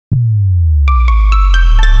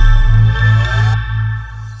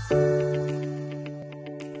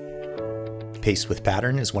Paste with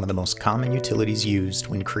pattern is one of the most common utilities used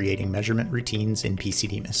when creating measurement routines in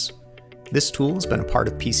PC-DMIS. This tool has been a part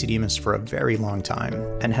of PC-DMIS for a very long time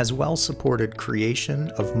and has well supported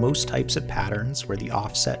creation of most types of patterns where the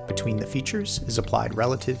offset between the features is applied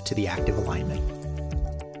relative to the active alignment.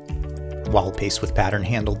 While Paste with pattern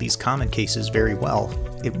handled these common cases very well,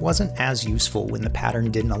 it wasn't as useful when the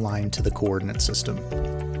pattern didn't align to the coordinate system.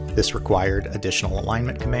 This required additional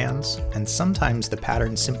alignment commands, and sometimes the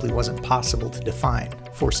pattern simply wasn't possible to define,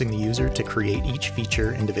 forcing the user to create each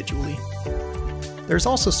feature individually. There's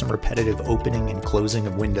also some repetitive opening and closing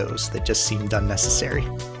of windows that just seemed unnecessary.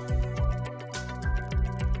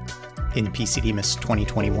 In PC-DMIS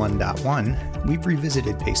 2021.1, we've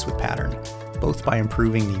revisited Paste with pattern, both by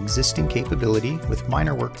improving the existing capability with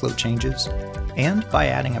minor workflow changes, and by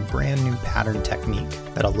adding a brand new pattern technique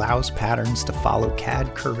that allows patterns to follow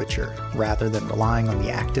CAD curvature rather than relying on the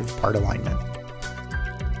active part alignment.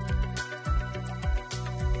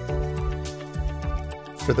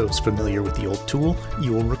 For those familiar with the old tool,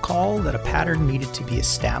 you will recall that a pattern needed to be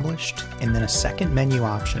established and then a second menu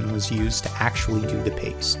option was used to actually do the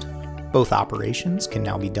paste. Both operations can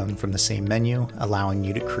now be done from the same menu, allowing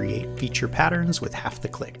you to create feature patterns with half the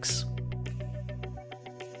clicks.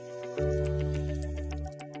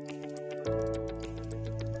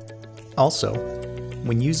 Also,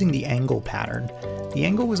 when using the angle pattern, the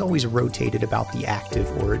angle was always rotated about the active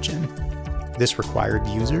origin. This required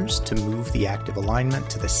users to move the active alignment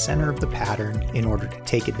to the center of the pattern in order to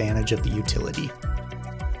take advantage of the utility.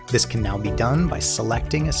 This can now be done by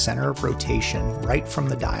selecting a center of rotation right from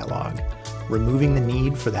the dialog, removing the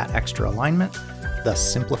need for that extra alignment,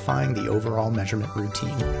 thus simplifying the overall measurement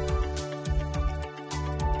routine.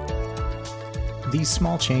 These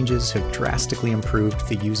small changes have drastically improved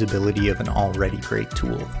the usability of an already great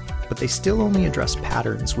tool, but they still only address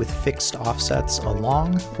patterns with fixed offsets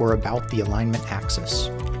along or about the alignment axis.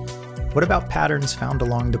 What about patterns found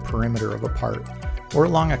along the perimeter of a part, or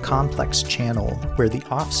along a complex channel where the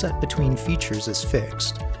offset between features is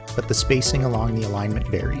fixed, but the spacing along the alignment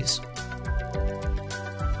varies?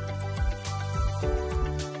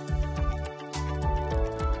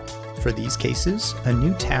 For these cases, a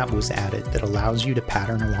new tab was added that allows you to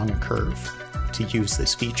pattern along a curve. To use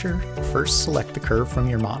this feature, first select the curve from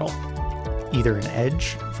your model. Either an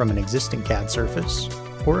edge from an existing CAD surface,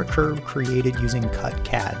 or a curve created using Cut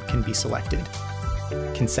CAD can be selected.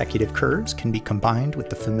 Consecutive curves can be combined with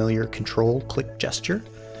the familiar Control-click gesture,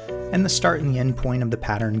 and the start and the end point of the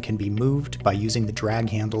pattern can be moved by using the drag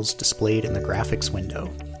handles displayed in the graphics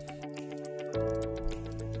window.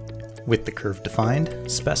 With the curve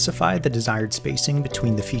defined, specify the desired spacing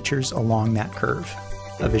between the features along that curve.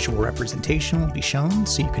 A visual representation will be shown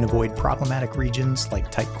so you can avoid problematic regions like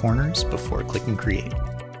tight corners before clicking Create.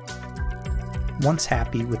 Once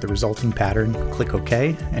happy with the resulting pattern, click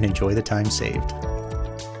OK and enjoy the time saved.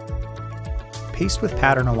 Paste with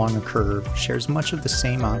pattern along a curve shares much of the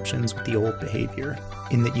same options with the old behavior,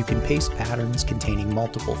 in that you can paste patterns containing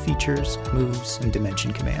multiple features, moves, and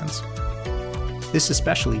dimension commands. This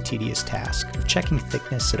especially tedious task of checking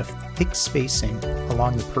thickness at a fixed spacing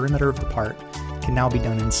along the perimeter of the part can now be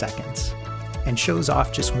done in seconds, and shows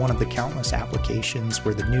off just one of the countless applications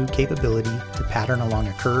where the new capability to pattern along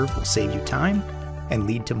a curve will save you time and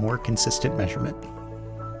lead to more consistent measurement.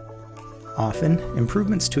 Often,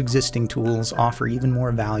 improvements to existing tools offer even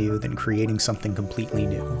more value than creating something completely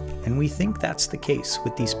new, and we think that's the case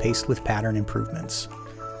with these Paste with pattern improvements.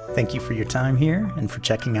 Thank you for your time here and for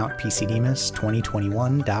checking out PC-DMIS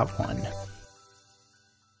 2021.1.